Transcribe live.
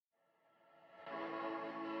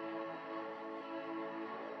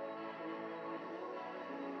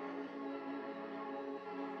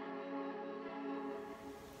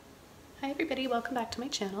everybody, welcome back to my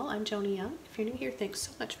channel. I'm Joni Young. If you're new here, thanks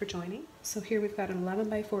so much for joining. So here we've got an 11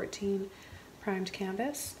 by 14 primed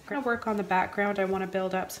canvas. I'm going to work on the background. I want to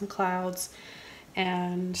build up some clouds,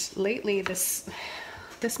 and lately this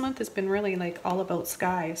month has been really like all about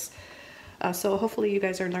skies. So hopefully you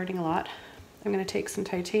guys are learning a lot. I'm going to take some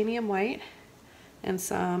titanium white and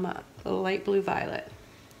some light blue violet.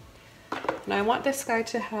 And I want this sky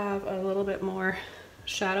to have a little bit more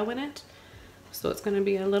shadow in it. So it's going to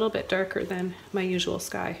be a little bit darker than my usual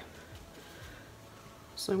sky.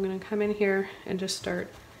 So I'm going to come in here and just start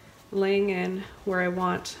laying in where I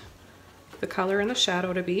want the color and the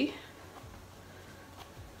shadow to be.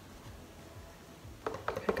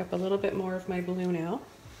 Pick up a little bit more of my blue now.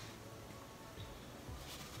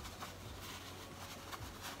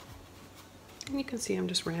 And you can see I'm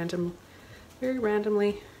just very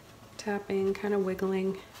randomly tapping, kind of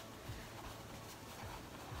wiggling.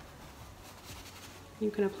 You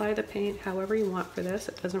can apply the paint however you want for this.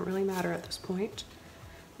 It doesn't really matter at this point.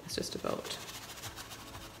 It's just about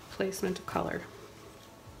placement of color.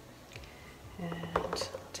 And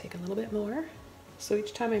take a little bit more. So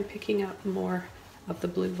each time I'm picking up more of the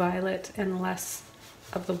blue violet and less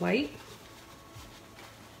of the white.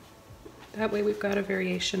 That way we've got a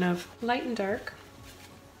variation of light and dark.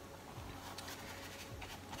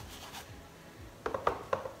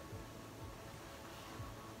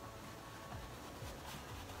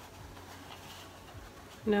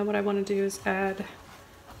 Now what I want to do is add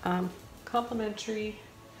complementary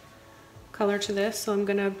color to this. So I'm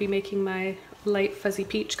going to be making my light fuzzy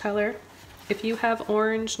peach color. If you have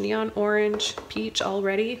orange, neon orange, peach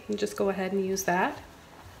already, you just go ahead and use that.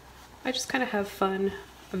 I just kind of have fun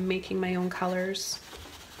making my own colors.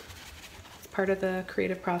 It's part of the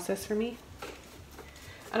creative process for me.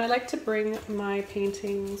 And I like to bring my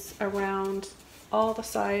paintings around all the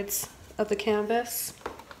sides of the canvas.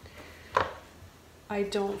 I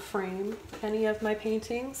don't frame any of my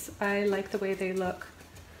paintings. I like the way they look.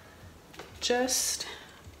 Just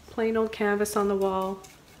plain old canvas on the wall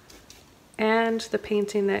and the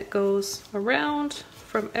painting that goes around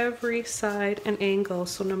from every side and angle.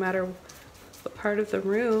 So no matter what part of the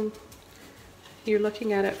room you're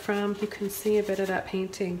looking at it from, you can see a bit of that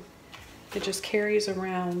painting. It just carries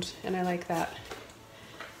around, and I like that.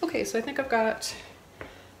 Okay, so I think I've got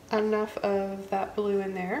enough of that blue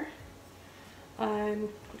in there. I'm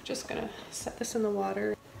just gonna set this in the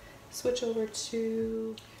water. Switch over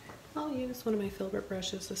to, I'll use one of my Filbert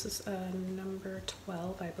brushes. This is number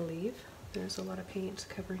 12, I believe. There's a lot of paint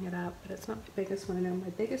covering it up, but it's not the biggest one. I know my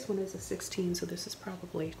biggest one is a 16, so this is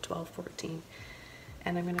probably 12, 14.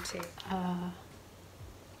 And I'm gonna take a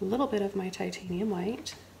little bit of my titanium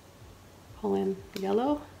white, pull in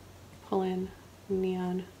yellow, pull in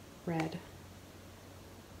neon red.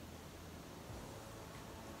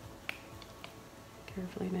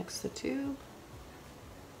 Carefully mix the two.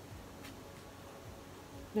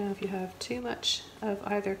 Now if you have too much of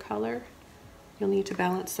either color, you'll need to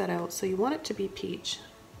balance that out. So you want it to be peach.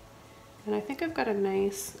 And I think I've got a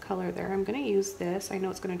nice color there. I'm going to use this. I know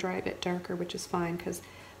it's going to dry a bit darker, which is fine because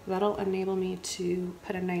that'll enable me to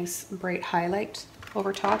put a nice bright highlight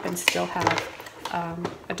over top and still have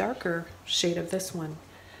a darker shade of this one.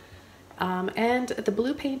 And the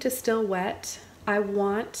blue paint is still wet. I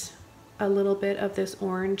want a little bit of this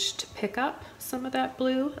orange to pick up some of that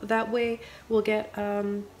blue. That way we'll get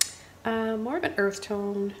more of an earth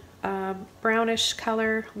tone, brownish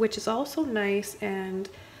color, which is also nice, and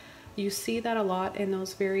you see that a lot in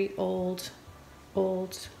those very old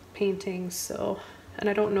paintings. So, and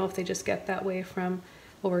I don't know if they just get that way from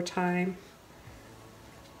over time.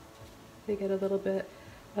 They get a little bit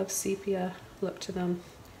of sepia look to them.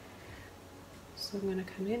 So I'm going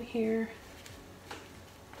to come in here.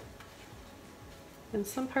 And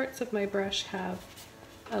some parts of my brush have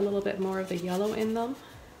a little bit more of the yellow in them.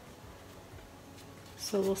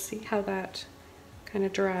 So we'll see how that kind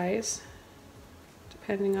of dries.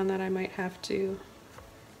 Depending on that, I might have to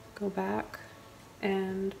go back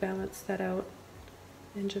and balance that out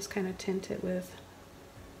and just kind of tint it with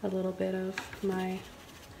a little bit of my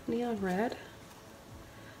neon red.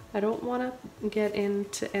 I don't want to get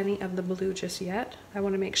into any of the blue just yet. I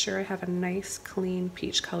want to make sure I have a nice clean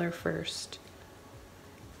peach color first.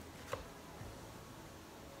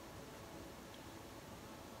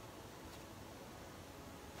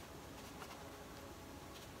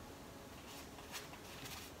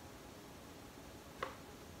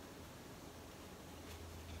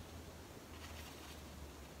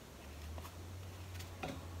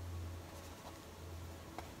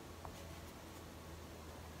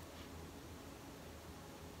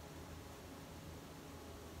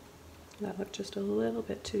 That looked just a little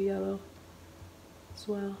bit too yellow. as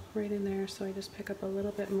well, right in there. So I just pick up a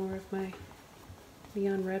little bit more of my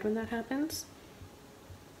neon red when that happens.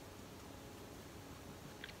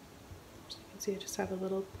 So you can see I just have a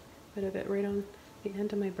little bit of it right on the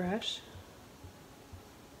end of my brush.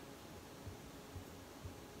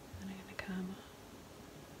 And I'm going to come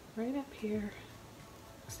right up here.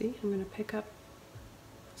 See, I'm going to pick up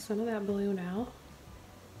some of that blue now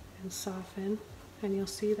and soften, and you'll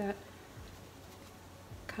see that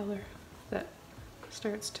color that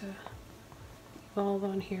starts to evolve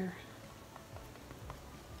on here.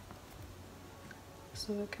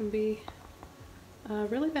 So it can be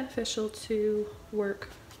really beneficial to work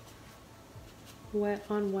wet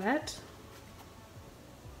on wet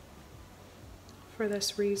for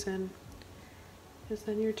this reason, is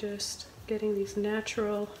then you're just getting these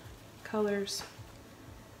natural colors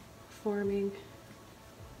forming.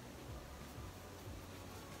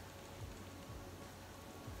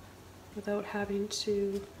 Without having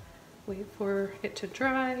to wait for it to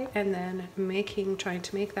dry and then trying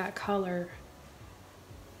to make that color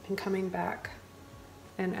and coming back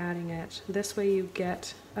and adding it. This way you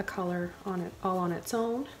get a color on it all on its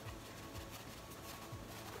own.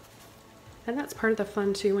 And that's part of the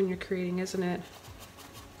fun too when you're creating, isn't it?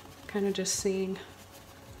 Kind of just seeing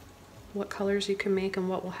what colors you can make and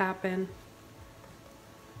what will happen.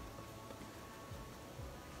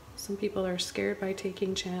 Some people are scared by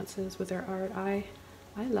taking chances with their art. I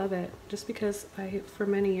love it, just because for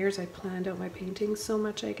many years I planned out my paintings so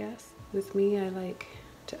much, I guess. With me, I like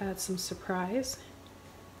to add some surprise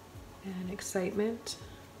and excitement.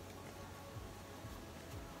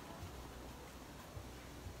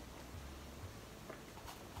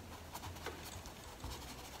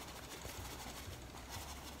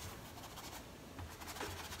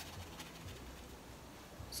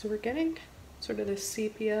 So we're getting sort of this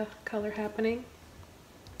sepia color happening,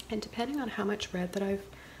 and depending on how much red that I've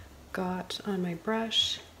got on my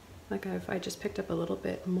brush, like I just picked up a little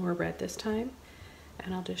bit more red this time,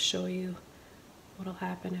 and I'll just show you what'll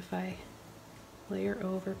happen if I layer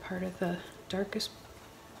over part of the darkest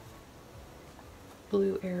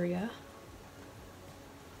blue area,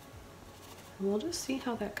 and we'll just see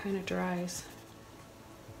how that kind of dries.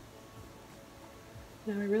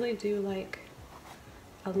 Now I really do like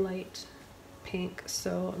a light pink,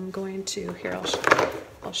 so I'm going to, here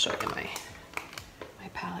I'll show you my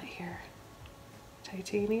palette here.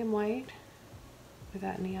 Titanium white with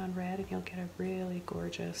that neon red, and you'll get a really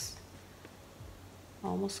gorgeous,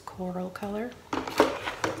 almost coral color,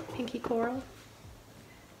 pinky coral.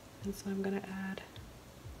 And so I'm going to add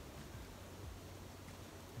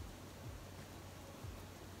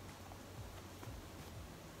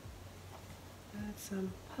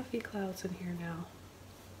some puffy clouds in here now.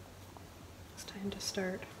 It's time to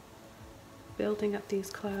start building up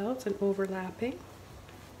these clouds and overlapping.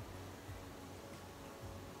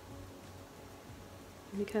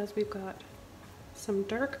 And because we've got some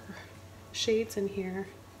darker shades in here,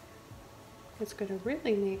 it's going to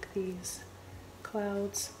really make these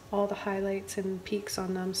clouds, all the highlights and peaks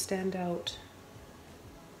on them, stand out.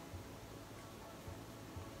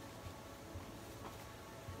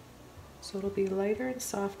 So it'll be lighter and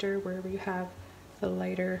softer wherever you have the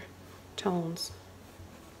lighter tones.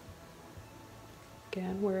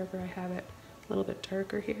 Again, wherever I have it a little bit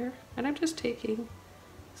darker here. And I'm just taking,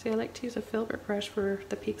 see, I like to use a filbert brush for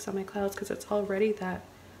the peaks on my clouds because it's already that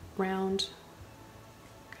round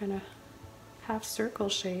kind of half circle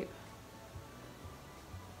shape.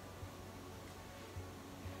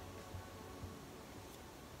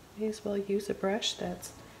 May as well use a brush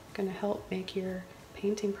that's going to help make your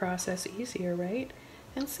painting process easier, right?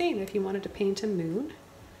 And same, if you wanted to paint a moon,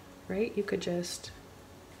 right, you could just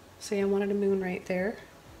say I wanted a moon right there.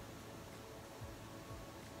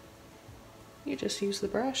 You just use the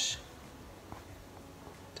brush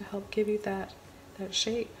to help give you that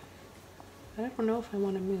shape. But I don't know if I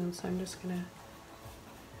want a moon, so I'm just gonna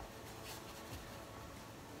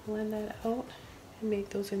blend that out and make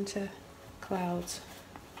those into clouds.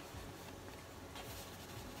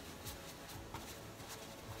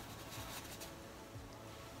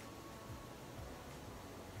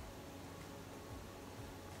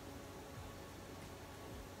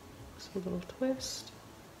 A little twist,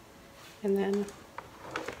 and then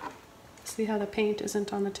see how the paint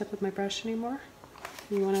isn't on the tip of my brush anymore.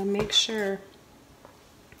 You want to make sure,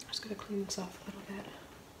 I'm just going to clean this off a little bit.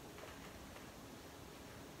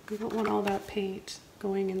 You don't want all that paint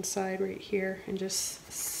going inside right here and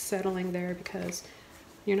just settling there, because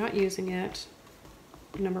you're not using it,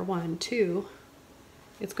 number one. Two,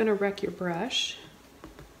 it's going to wreck your brush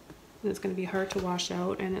and it's going to be hard to wash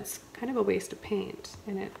out, and it's kind of a waste of paint,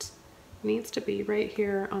 and it needs to be right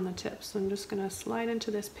here on the tip. So I'm just gonna slide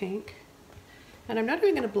into this pink. And I'm not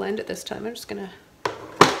even gonna blend it this time. I'm just gonna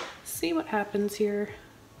see what happens here.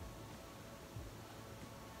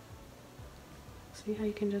 See how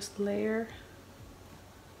you can just layer.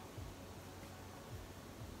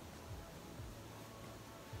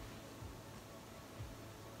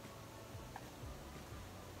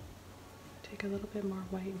 Take a little bit more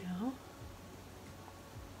white now.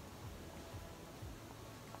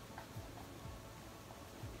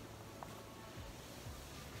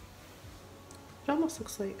 It almost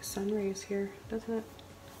looks like sun rays here, doesn't it?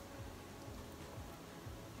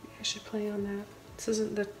 I should play on that. This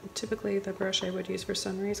isn't typically the brush I would use for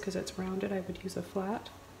sun rays because it's rounded. I would use a flat.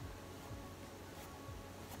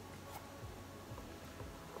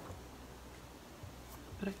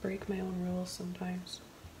 But I break my own rules sometimes.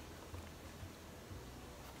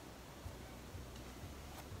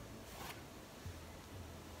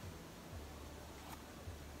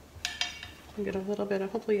 I get a little bit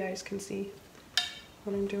of, hopefully you guys can see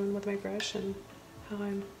what I'm doing with my brush and how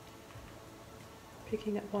I'm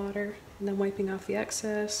picking up water and then wiping off the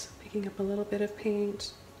excess, picking up a little bit of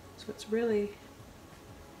paint. So it's really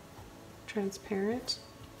transparent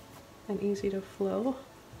and easy to flow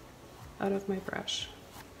out of my brush.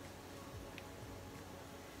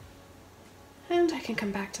 And I can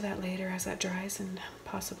come back to that later as that dries and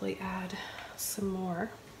possibly add some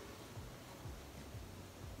more.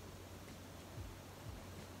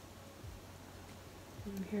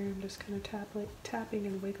 And here I'm just kind of tapping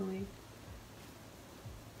and wiggling.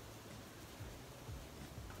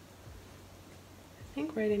 I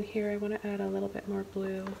think right in here I want to add a little bit more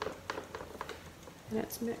blue. And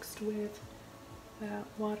it's mixed with that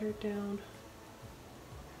watered down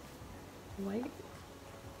white.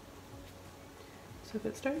 So if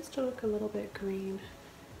it starts to look a little bit green,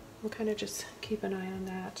 we'll kind of just keep an eye on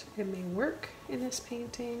that. It may work in this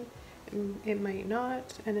painting, it might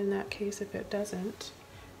not, and in that case, if it doesn't,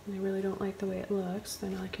 and I really don't like the way it looks,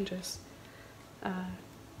 then I can just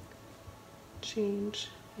change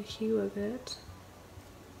the hue of it,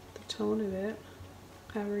 the tone of it,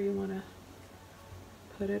 however you want to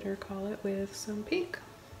put it or call it, with some pink.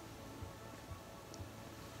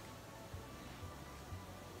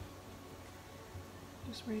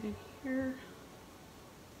 Just right in here.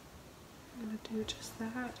 I'm going to do just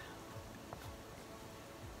that.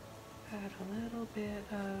 Add a little bit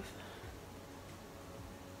of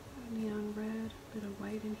neon red, a bit of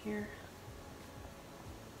white in here.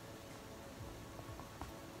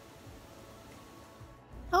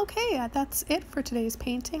 Okay, that's it for today's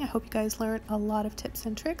painting. I hope you guys learned a lot of tips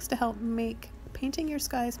and tricks to help make painting your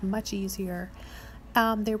skies much easier.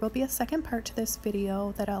 There will be a second part to this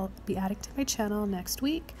video that I'll be adding to my channel next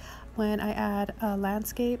week when I add a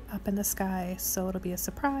landscape up in the sky, so it'll be a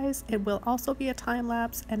surprise. It will also be a time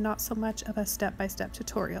lapse and not so much of a step-by-step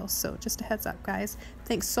tutorial, so just a heads up, guys.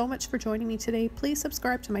 Thanks so much for joining me today. Please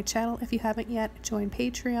subscribe to my channel if you haven't yet. Join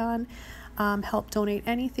Patreon. Help donate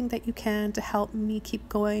anything that you can to help me keep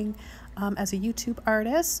going as a YouTube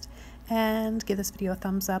artist, and give this video a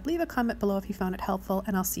thumbs up. Leave a comment below if you found it helpful,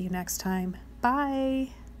 and I'll see you next time.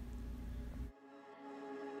 Bye!